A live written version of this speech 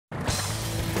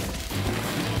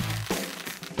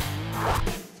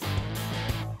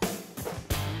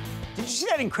see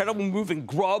that incredible move in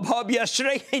GrubHub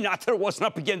yesterday? Hey, not that it wasn't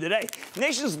up again today. The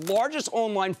nation's largest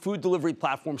online food delivery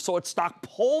platform saw its stock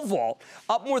pole vault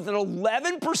up more than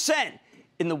 11%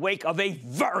 in the wake of a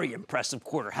very impressive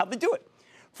quarter. How'd they do it?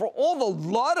 For all the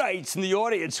Luddites in the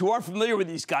audience who aren't familiar with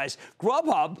these guys,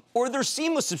 GrubHub, or their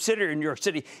seamless subsidiary in New York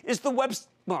City, is the website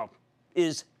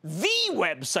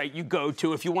you go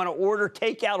to if you want to order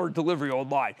takeout or delivery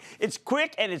online. It's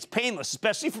quick and it's painless,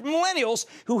 especially for millennials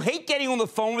who hate getting on the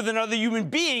phone with another human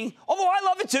being, although I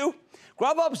love it too.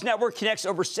 GrubHub's network connects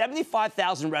over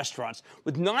 75,000 restaurants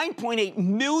with 9.8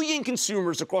 million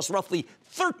consumers across roughly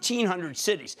 1,300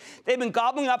 cities. They've been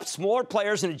gobbling up smaller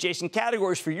players in adjacent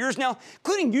categories for years now,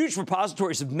 including huge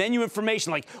repositories of menu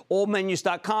information like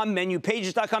allmenus.com,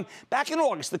 menupages.com. Back in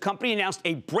August, the company announced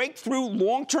a breakthrough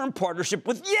long-term partnership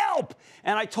with Yelp.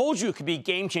 And I told you it could be a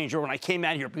game changer when I came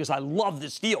out here because I love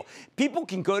this deal. People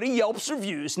can go to Yelp's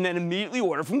reviews and then immediately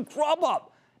order from GrubHub.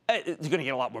 They're going to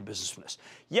get a lot more business from this.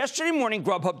 Yesterday morning,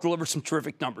 GrubHub delivered some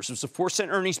terrific numbers. It was a 4-cent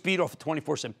earnings beat off a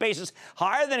 24-cent basis,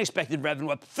 higher than expected revenue,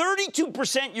 up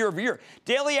 32% year over year.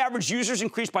 Daily average users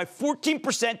increased by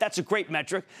 14%. That's a great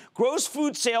metric. Gross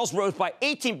food sales rose by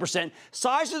 18%.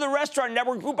 Size of the restaurant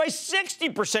network grew by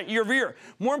 60% year over year.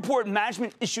 More important,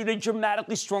 management issued a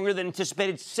dramatically stronger than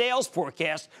anticipated sales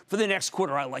forecast for the next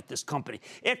quarter. I like this company.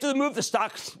 After the move, the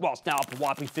stock, well, it's now up a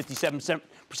whopping 57%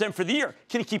 for the year.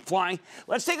 Can it keep flying?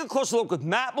 Let's take a closer look with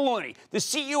Matt Maloney, the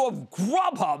CEO of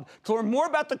GrubHub, to learn more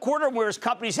about the quarter and where his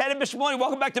company's headed. Mr. Maloney,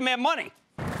 welcome back to Mad Money.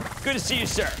 Good to see you,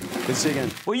 sir. Good to see you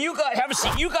again. Well, you guys have a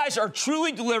seat. You guys are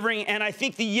truly delivering, and I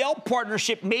think the Yelp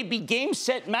partnership may be game,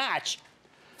 set, match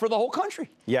for the whole country.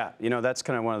 Yeah, you know, that's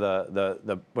kind of one of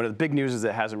the big news is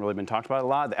that hasn't really been talked about a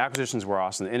lot. The acquisitions were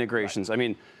awesome, the integrations. Right. I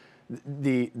mean,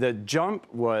 the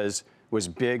jump was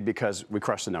big because we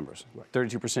crushed the numbers.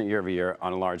 32% year over year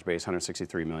on a large base,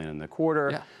 $163 million in the quarter.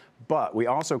 Yeah. But we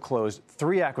also closed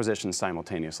 3 acquisitions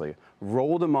simultaneously,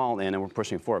 rolled them all in, and we're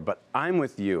pushing forward. But I'm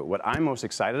with you. What I'm most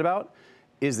excited about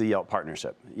is the Yelp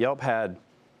partnership. Yelp had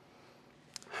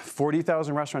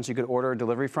 40,000 restaurants you could order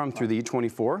delivery from through the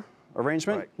E24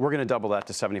 arrangement. Right. We're going to double that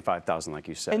to 75,000, like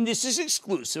you said. And this is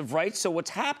exclusive, right? So what's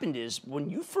happened is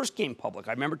when you first came public,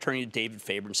 I remember turning to David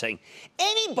Faber and saying,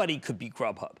 anybody could be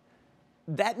GrubHub.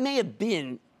 That may have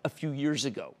been a few years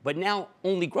ago, but now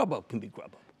only GrubHub can be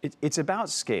GrubHub. It's about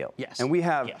scale. Yes. And we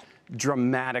have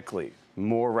dramatically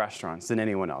more restaurants than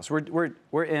anyone else.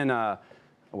 We're in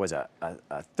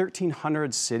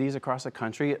 1,300 cities across the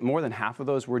country. More than half of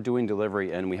those we're doing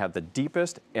delivery, and we have the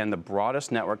deepest and the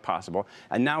broadest network possible.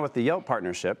 And now with the Yelp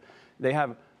partnership, they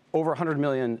have over 100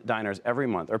 million diners every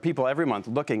month, or people every month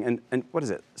looking, and what is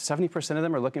it, 70% of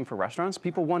them are looking for restaurants?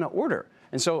 People want to order.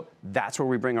 And so that's where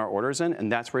we bring our orders in, and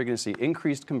that's where you're going to see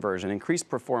increased conversion, increased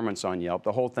performance on Yelp,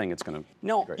 the whole thing, it's going to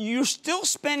No, be great. You're still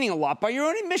spending a lot by your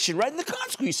own admission, right? In the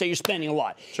console, you say you're spending a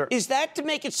lot. Sure. Is that to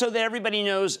make it so that everybody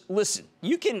knows, listen,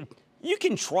 you can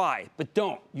try, but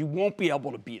don't. You won't be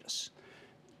able to beat us.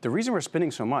 The reason we're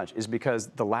spending so much is because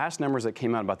the last numbers that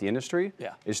came out about the industry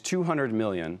is 200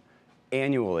 million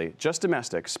annually, just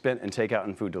domestic, spent in takeout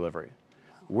and food delivery.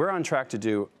 We're on track to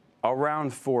do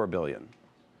around 4 billion.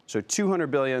 So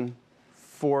 200 billion,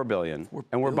 4 billion,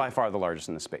 and we're by far the largest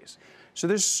in the space. So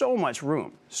there's so much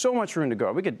room to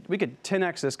go. We could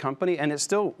 10x this company, and it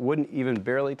still wouldn't even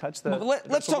barely touch the. Well,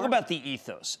 let's talk about the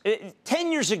ethos.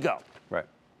 10 years ago, right,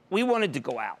 we wanted to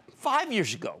go out. 5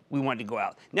 years ago, we wanted to go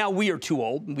out. Now we are too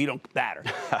old, and we don't matter.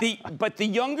 But the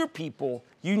younger people,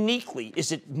 uniquely,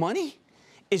 is it money?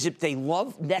 Is it they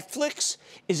love Netflix?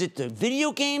 Is it the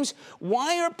video games?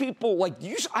 Why are people like,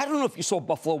 I don't know if you saw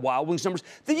Buffalo Wild Wings numbers,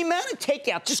 the amount of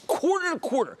takeout, just quarter to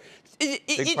quarter.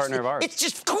 Big partner of ours. It's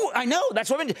just cool. I know. That's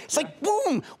what I mean. It's like,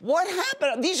 boom. What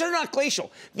happened? These are not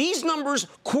glacial. These numbers,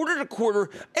 quarter to quarter,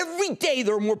 every day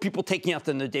there are more people taking out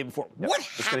than the day before. Yep. What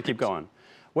happened? It's going to keep going.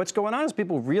 What's going on is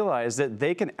people realize that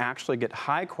they can actually get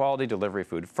high-quality delivery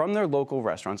food from their local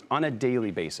restaurants on a daily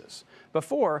basis.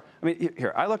 Before, I mean,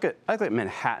 here, I look at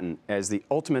Manhattan as the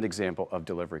ultimate example of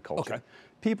delivery culture. Okay.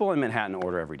 People in Manhattan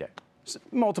order every day,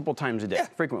 multiple times a day,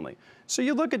 frequently. So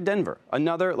you look at Denver,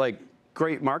 another,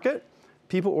 great market,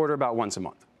 people order about once a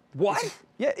month. What?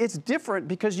 Yeah, it's different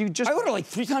because you just... I order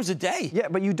 3 times a day. Yeah,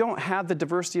 but you don't have the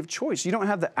diversity of choice. You don't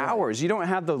have the hours. You don't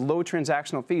have the low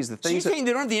transactional fees. The things so you're saying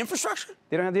they don't have the infrastructure?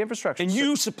 They don't have the infrastructure. And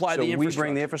you supply the infrastructure. So we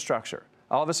bring the infrastructure.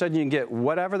 all of a sudden you can get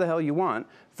whatever the hell you want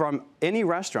from any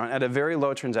restaurant at a very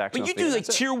low transactional fee. But you do like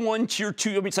tier 1, tier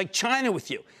 2. I mean, it's like China with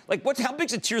you. Like, how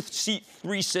big's a tier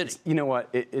 3 city? You know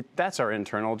what? That's our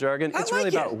internal jargon. It's really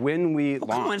about when we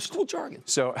launch. Come on, it's cool jargon.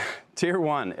 So tier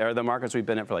 1 are the markets we've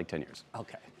been in for like 10 years.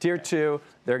 Okay. Tier 2,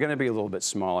 they're going to be a little bit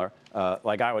smaller.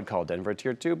 Like I would call Denver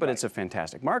tier 2, but it's a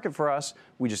fantastic market for us.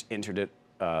 We just entered it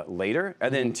later.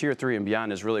 And then tier 3 and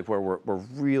beyond is really where we're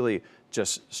really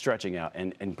just stretching out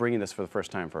and bringing this for the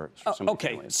first time for some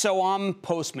families. So I'm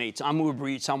Postmates, I'm Uber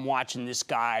Eats, I'm watching this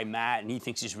guy, Matt, and he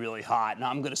thinks he's really hot. And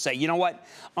I'm going to say, you know what?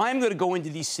 I'm going to go into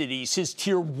these cities, his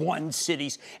tier 1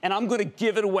 cities, and I'm going to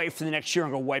give it away for the next year.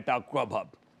 I'm going to wipe out GrubHub.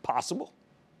 Possible?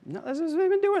 No, this is what they've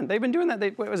been doing. They've been doing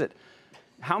that. What was it?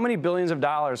 How many billions of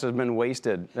dollars have been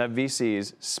wasted that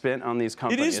VCs spent on these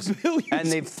companies? It is billions. And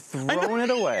they've thrown it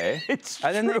away.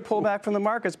 And then they pull back from the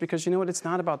markets because you know what? It's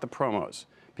not about the promos.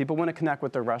 People want to connect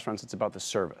with their restaurants. It's about the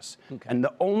service. Okay. And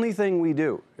the only thing we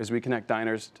do is we connect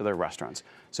diners to their restaurants.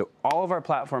 So all of our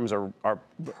platforms are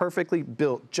perfectly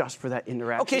built just for that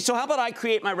interaction. Okay, so how about I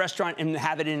create my restaurant and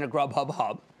have it in a GrubHub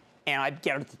hub, and I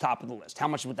get it at the top of the list? How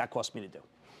much would that cost me to do?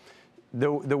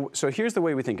 So here's the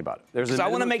way we think about it. Because I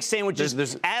want to make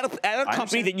sandwiches at a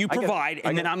company that you provide,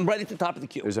 and then I'm right at the top of the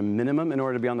queue. There's a minimum in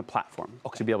order to be on the platform,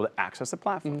 to be able to access the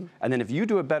platform. And then if you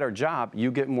do a better job,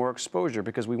 you get more exposure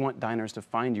because we want diners to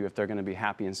find you if they're going to be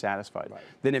happy and satisfied. Right.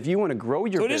 Then if you want to grow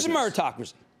your business... So it is a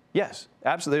meritocracy. Yes,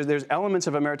 absolutely. There's elements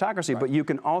of a meritocracy, but you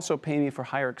can also pay me for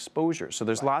higher exposure. So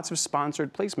there's lots of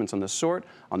sponsored placements on the sort,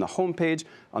 on the homepage,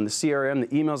 on the CRM, the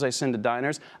emails I send to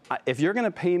diners. If you're going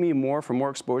to pay me more for more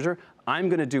exposure, I'm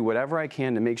going to do whatever I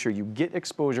can to make sure you get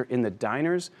exposure in the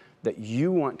diners that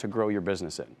you want to grow your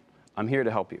business in. I'm here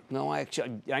to help you. No,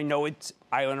 I know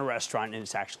I own a restaurant, and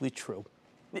it's actually true.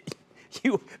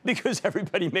 Because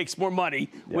everybody makes more money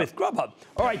with GrubHub.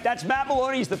 All right, that's Matt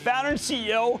Maloney. He's the founder and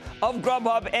CEO of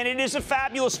GrubHub, and it is a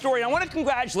fabulous story. I want to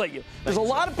congratulate you. There's a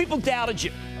lot of people doubted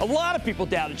you. A lot of people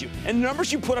doubted you. And the numbers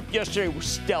you put up yesterday were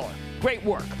stellar. Great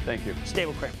work. Thank you. Stay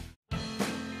with Cramer.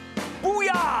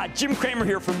 Booyah! Jim Cramer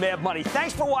here from Mad Money.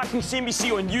 Thanks for watching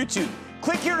CNBC on YouTube.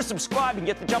 Click here to subscribe and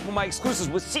get the jump on my exclusives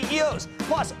with CEOs,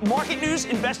 plus market news,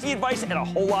 investing advice, and a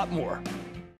whole lot more.